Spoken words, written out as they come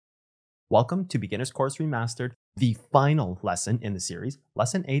Welcome to Beginner's Course Remastered, the final lesson in the series,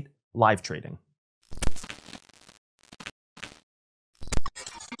 Lesson 8, Live Trading.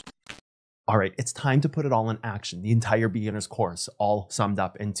 All right, it's time to put it all in action, the entire beginner's course, all summed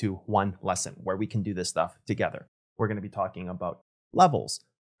up into one lesson where we can do this stuff together. We're going to be talking about levels,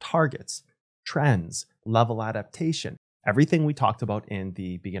 targets, trends, level adaptation, everything we talked about in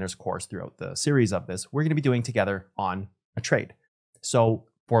the beginner's course throughout the series of this, we're going to be doing together on a trade. So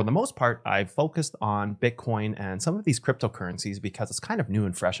for the most part, I've focused on Bitcoin and some of these cryptocurrencies because it's kind of new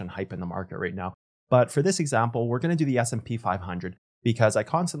and fresh and hype in the market right now. But for this example, we're going to do the S&P 500 because I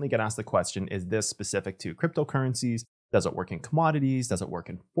constantly get asked the question, is this specific to cryptocurrencies? Does it work in commodities? Does it work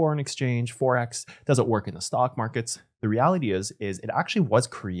in foreign exchange, Forex? Does it work in the stock markets? The reality is it actually was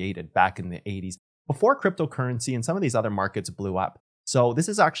created back in the 80s before cryptocurrency and some of these other markets blew up. So this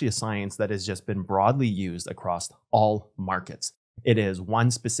is actually a science that has just been broadly used across all markets. It is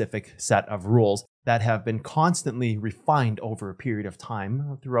one specific set of rules that have been constantly refined over a period of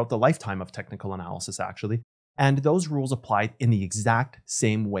time throughout the lifetime of technical analysis, actually. And those rules applied in the exact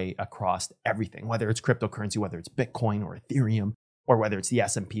same way across everything, whether it's cryptocurrency, whether it's Bitcoin or Ethereum, or whether it's the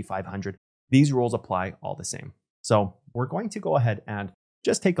S&P 500. These rules apply all the same. So we're going to go ahead and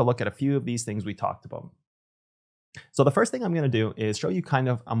just take a look at a few of these things we talked about. So the first thing I'm going to do is show you kind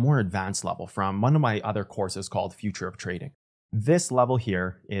of a more advanced level from one of my other courses called Future of Trading. This level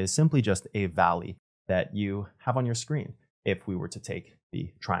here is simply just a valley that you have on your screen. If we were to take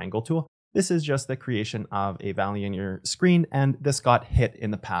the triangle tool, this is just the creation of a valley in your screen, and this got hit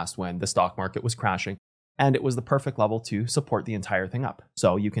in the past when the stock market was crashing, and it was the perfect level to support the entire thing up.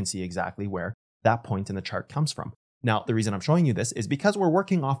 So you can see exactly where that point in the chart comes from. Now, the reason I'm showing you this is because we're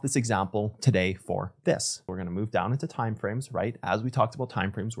working off this example today for this. We're going to move down into timeframes, right? As we talked about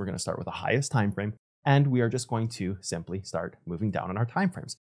timeframes, we're going to start with the highest time frame. And we are just going to simply start moving down on our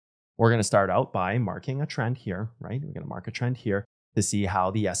timeframes. We're going to start out by marking a trend here, right? We're going to mark a trend here to see how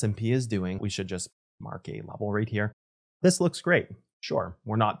the S&P is doing. We should just mark a level right here. This looks great. Sure,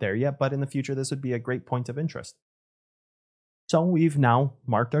 we're not there yet, but in the future, this would be a great point of interest. So we've now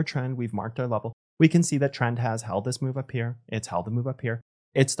marked our trend. We've marked our level. We can see that trend has held this move up here. It's held the move up here.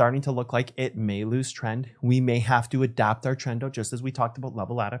 It's starting to look like it may lose trend. We may have to adapt our trend out, just as we talked about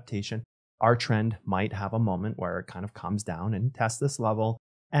level adaptation. Our trend might have a moment where it kind of comes down and tests this level.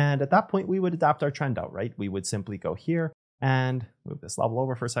 And at that point, we would adapt our trend out, right? We would simply go here and move this level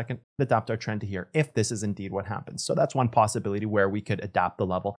over for a second, adapt our trend to here if this is indeed what happens. So that's one possibility where we could adapt the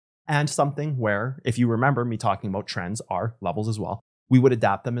level, and something where, if you remember me talking about trends, are levels as well. We would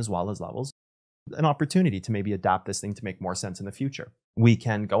adapt them as well as levels. An opportunity to maybe adapt this thing to make more sense in the future. We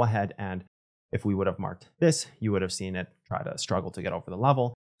can go ahead and if we would have marked this, you would have seen it try to struggle to get over the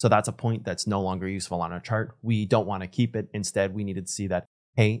level. So that's a point that's no longer useful on our chart. We don't want to keep it. Instead, we needed to see that,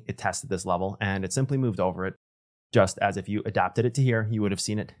 hey, it tested this level and it simply moved over it. Just as if you adapted it to here, you would have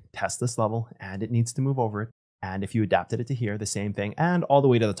seen it test this level and it needs to move over it. And if you adapted it to here, the same thing, and all the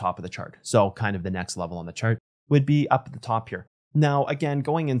way to the top of the chart. So kind of the next level on the chart would be up at the top here. Now, again,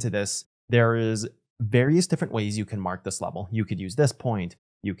 going into this, there is various different ways you can mark this level. You could use this point.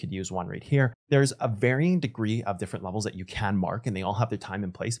 You could use one right here. There's a varying degree of different levels that you can mark, and they all have their time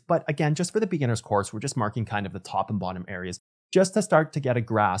and place. But again, just for the beginner's course, we're just marking kind of the top and bottom areas just to start to get a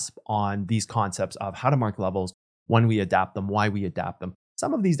grasp on these concepts of how to mark levels, when we adapt them, why we adapt them,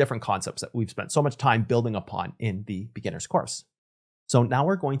 some of these different concepts that we've spent so much time building upon in the beginner's course. So now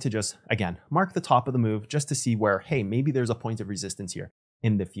we're going to just, again, mark the top of the move just to see where, hey, maybe there's a point of resistance here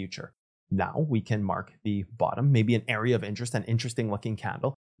in the future. Now we can mark the bottom, maybe an area of interest, an interesting looking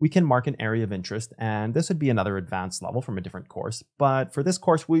candle. We can mark an area of interest, and this would be another advanced level from a different course. But for this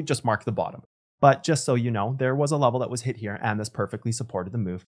course, we just mark the bottom. But just so you know, there was a level that was hit here, and this perfectly supported the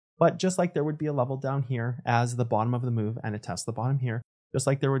move. But just like there would be a level down here as the bottom of the move, and it tests the bottom here, just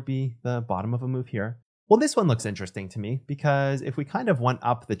like there would be the bottom of a move here. Well, this one looks interesting to me because if we kind of went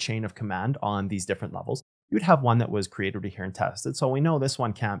up the chain of command on these different levels, you'd have one that was created here and tested. So we know this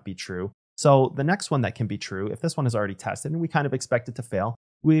one can't be true. So the next one that can be true, if this one is already tested and we kind of expect it to fail,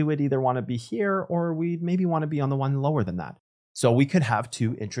 we would either want to be here or we'd maybe want to be on the one lower than that. So we could have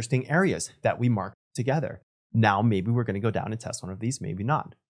two interesting areas that we mark together. Now, maybe we're going to go down and test one of these, maybe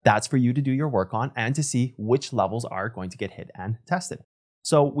not. That's for you to do your work on and to see which levels are going to get hit and tested.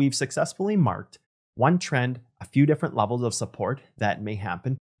 So we've successfully marked one trend, a few different levels of support that may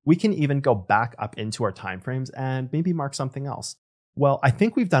happen. We can even go back up into our timeframes and maybe mark something else. Well, I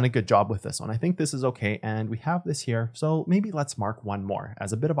think we've done a good job with this one. I think this is okay, and we have this here, so maybe let's mark one more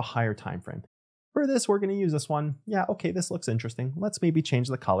as a bit of a higher time frame. For this, we're going to use this one. Yeah, okay, this looks interesting. Let's maybe change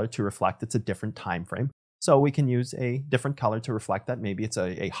the color to reflect it's a different time frame. So we can use a different color to reflect that. Maybe it's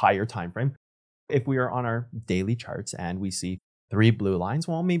a higher time frame. If we are on our daily charts and we see 3 blue lines,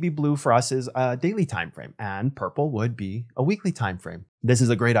 well, maybe blue for us is a daily time frame and purple would be a weekly time frame. This is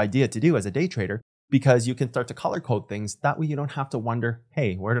a great idea to do as a day trader because you can start to color code things. That way you don't have to wonder,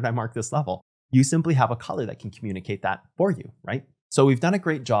 hey, where did I mark this level? You simply have a color that can communicate that for you, right? So we've done a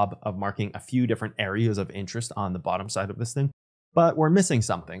great job of marking a few different areas of interest on the bottom side of this thing, but we're missing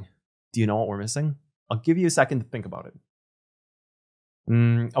something. Do you know what we're missing? I'll give you a second to think about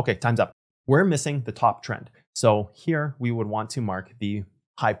it. Okay, time's up. We're missing the top trend. So here we would want to mark the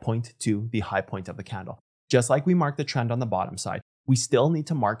high point to the high point of the candle. Just like we mark the trend on the bottom side, we still need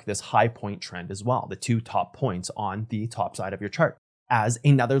to mark this high point trend as well, the 2 top points on the top side of your chart, as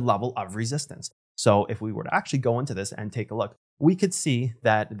another level of resistance. So if we were to actually go into this and take a look, we could see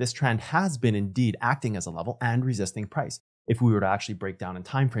that this trend has been indeed acting as a level and resisting price. If we were to actually break down in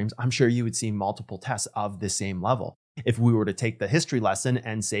timeframes, I'm sure you would see multiple tests of the same level. If we were to take the history lesson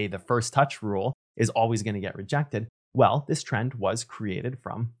and say the first touch rule is always going to get rejected, well, this trend was created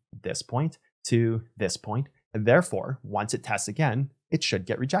from this point to this point. And therefore, once it tests again, it should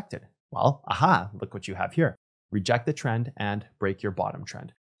get rejected. Well, look what you have here. Reject the trend and break your bottom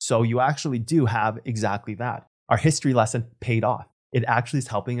trend. So you actually do have exactly that. Our history lesson paid off. It actually is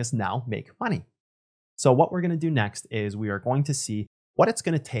helping us now make money. So what we're going to do next is we are going to see what it's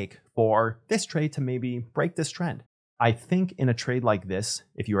going to take for this trade to maybe break this trend. I think in a trade like this,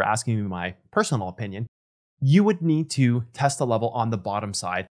 if you were asking me my personal opinion, you would need to test a level on the bottom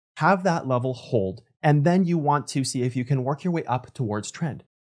side, have that level hold, and then you want to see if you can work your way up towards trend.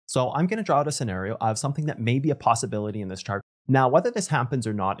 So I'm going to draw out a scenario of something that may be a possibility in this chart. Now, whether this happens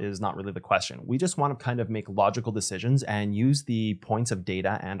or not is not really the question. We just want to kind of make logical decisions and use the points of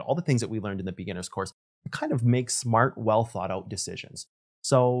data and all the things that we learned in the beginner's course to kind of make smart, well thought out decisions.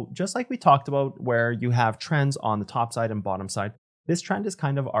 So just like we talked about where you have trends on the top side and bottom side, this trend is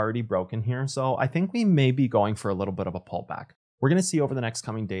kind of already broken here. So I think we may be going for a little bit of a pullback. We're going to see over the next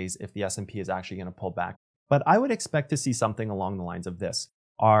coming days if the S&P is actually going to pull back. But I would expect to see something along the lines of this.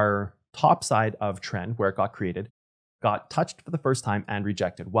 Our top side of trend, where it got created, got touched for the first time and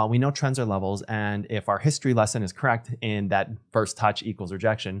rejected. Well, we know trends are levels, and if our history lesson is correct in that first touch equals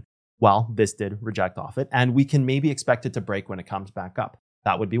rejection, well, this did reject off it, and we can maybe expect it to break when it comes back up.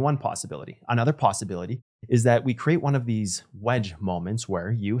 That would be one possibility. Another possibility is that we create one of these wedge moments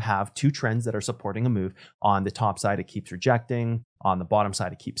where you have 2 trends that are supporting a move. On the top side, it keeps rejecting. On the bottom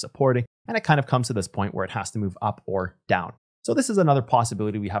side, it keeps supporting. And it kind of comes to this point where it has to move up or down. So this is another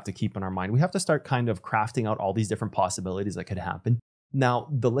possibility we have to keep in our mind. We have to start kind of crafting out all these different possibilities that could happen. Now,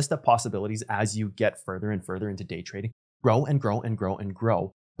 the list of possibilities as you get further and further into day trading grow and grow and grow and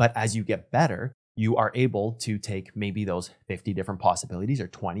grow. But as you get better, you are able to take maybe those 50 different possibilities or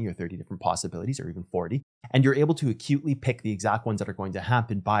 20 or 30 different possibilities or even 40, and you're able to acutely pick the exact ones that are going to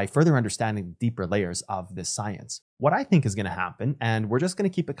happen by further understanding the deeper layers of this science. What I think is going to happen, and we're just going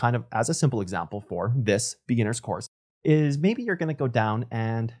to keep it kind of as a simple example for this beginner's course, is maybe you're going to go down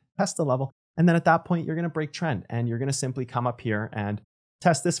and test the level, and then at that point, you're going to break trend, and you're going to simply come up here and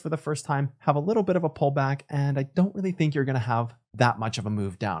test this for the first time, have a little bit of a pullback, and I don't really think you're going to have that much of a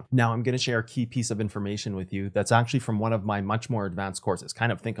move down. Now, I'm going to share a key piece of information with you that's actually from one of my much more advanced courses.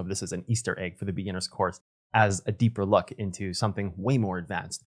 Kind of think of this as an Easter egg for the beginner's course, as a deeper look into something way more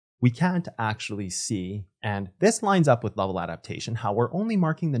advanced. We can't actually see, and this lines up with level adaptation, how we're only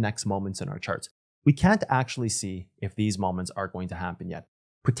marking the next moments in our charts. We can't actually see if these moments are going to happen yet.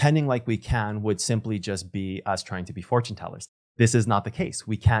 Pretending like we can would simply just be us trying to be fortune tellers. This is not the case.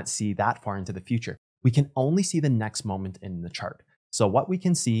 We can't see that far into the future. We can only see the next moment in the chart. So what we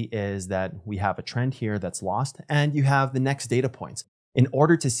can see is that we have a trend here that's lost, and you have the next data points. In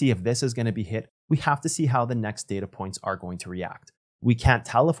order to see if this is going to be hit, we have to see how the next data points are going to react. We can't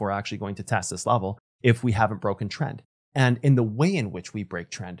tell if we're actually going to test this level if we haven't broken trend. And in the way in which we break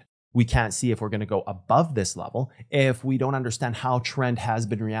trend, we can't see if we're going to go above this level if we don't understand how trend has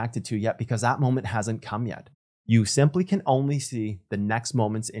been reacted to yet, because that moment hasn't come yet. You simply can only see the next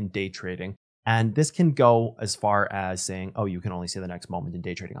moments in day trading. And this can go as far as saying, oh, you can only see the next moment in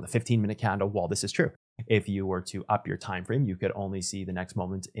day trading on the 15-minute candle. Well, this is true. If you were to up your time frame, you could only see the next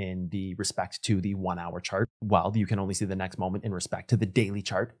moment in the respect to the 1-hour chart. Well, you can only see the next moment in respect to the daily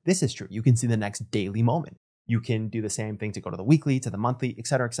chart. This is true. You can see the next daily moment. You can do the same thing to go to the weekly, to the monthly, et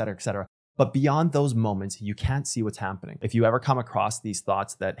cetera, et cetera, et cetera. But beyond those moments, you can't see what's happening. If you ever come across these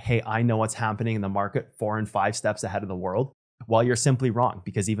thoughts that, hey, I know what's happening in the market 4 and 5 steps ahead of the world, well, you're simply wrong,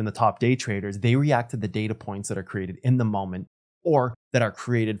 because even the top day traders, they react to the data points that are created in the moment or that are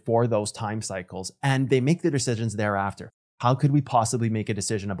created for those time cycles, and they make their decisions thereafter. How could we possibly make a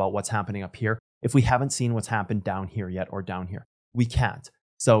decision about what's happening up here if we haven't seen what's happened down here yet or down here. We can't.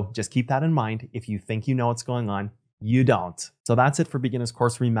 So just keep that in mind. If you think you know what's going on, you don't. So that's it for Beginner's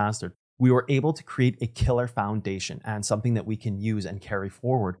Course Remastered. We were able to create a killer foundation and something that we can use and carry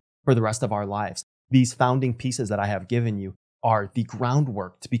forward for the rest of our lives. These founding pieces that I have given you are the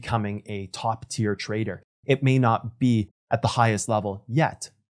groundwork to becoming a top tier trader. It may not be at the highest level yet,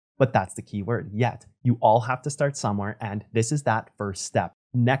 but that's the key word, yet. You all have to start somewhere, and this is that first step.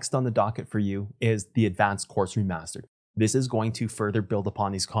 Next on the docket for you is the Advanced Course Remastered. This is going to further build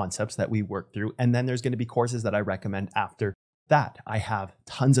upon these concepts that we work through, and then there's going to be courses that I recommend after that. I have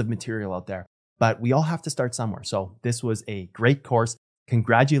tons of material out there, but we all have to start somewhere. So this was a great course.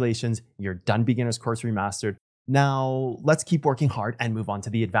 Congratulations, you're done Beginner's Course Remastered. Now let's keep working hard and move on to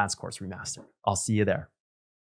the Advanced Course Remastered. I'll see you there.